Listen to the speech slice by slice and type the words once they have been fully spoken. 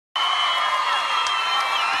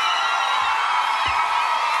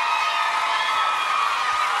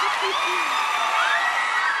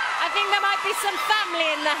think there might be some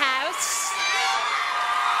family in the house.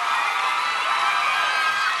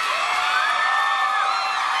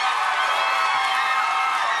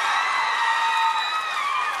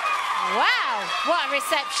 Wow, what a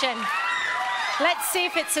reception. Let's see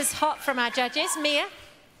if it's as hot from our judges. Mia?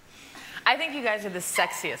 I think you guys are the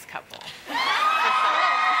sexiest couple.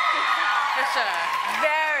 For sure.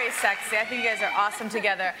 Very sexy. I think you guys are awesome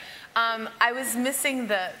together. I was missing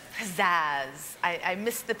the pizzazz. I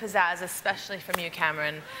missed the pizzazz, especially from you,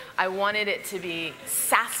 Kameron. I wanted it to be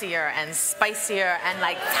sassier and spicier and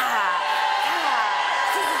like you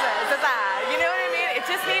know what I mean? It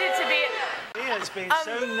just needed to be. It's been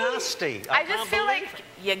so nasty. I just feel like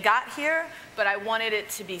you got here, but I wanted it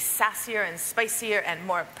to be sassier and spicier and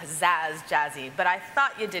more pizzazz jazzy. But I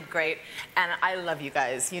thought you did great, and I love you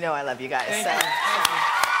guys. You know I love you guys. Thank you.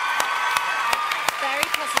 Very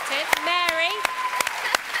positive. Mary?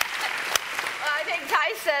 Well, I think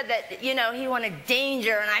Ty said that, you know, he wanted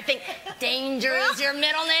danger, and I think danger is your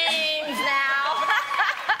middle names now.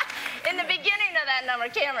 In the beginning of that number,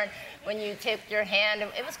 Kameron, when you tipped your hand,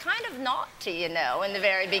 it was kind of naughty, you know, in the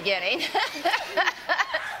very beginning.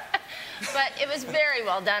 But it was very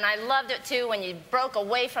well done. I loved it, too, when you broke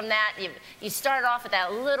away from that. You started off with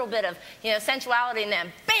that little bit of, you know, sensuality, and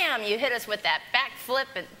then, bam, you hit us with that back flip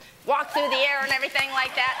and walk through the air and everything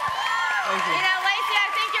like that. Thank you. You know, Lacey, I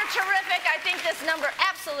think you're terrific. I think this number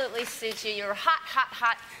absolutely suits you. You're hot, hot,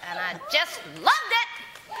 hot, and I just loved it.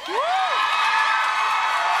 Woo!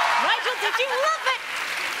 Nigel, did you love it?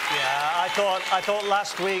 Yeah, I thought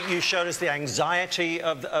last week you showed us the anxiety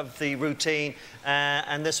of the routine,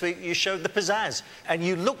 and this week you showed the pizzazz. And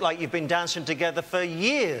you look like you've been dancing together for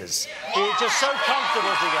years. You're just so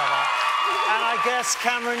comfortable together. And I guess,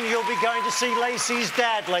 Kameron, you'll be going to see Lacey's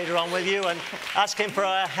dad later on with you and ask him for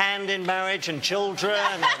a hand in marriage and children.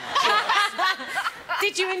 And...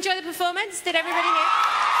 Did you enjoy the performance? Did everybody hear?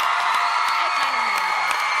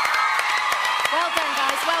 Well done,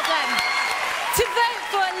 guys, well done. To vote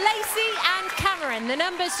for Lacey and Kameron, the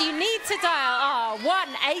numbers you need to dial are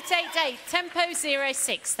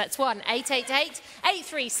 1-888-TEMPO-06. That's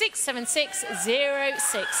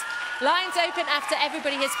 1-888-836-7606. Lines open after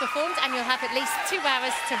everybody has performed, and you'll have at least 2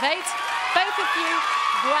 hours to vote. Both of you,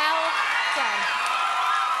 well done.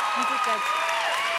 You did good.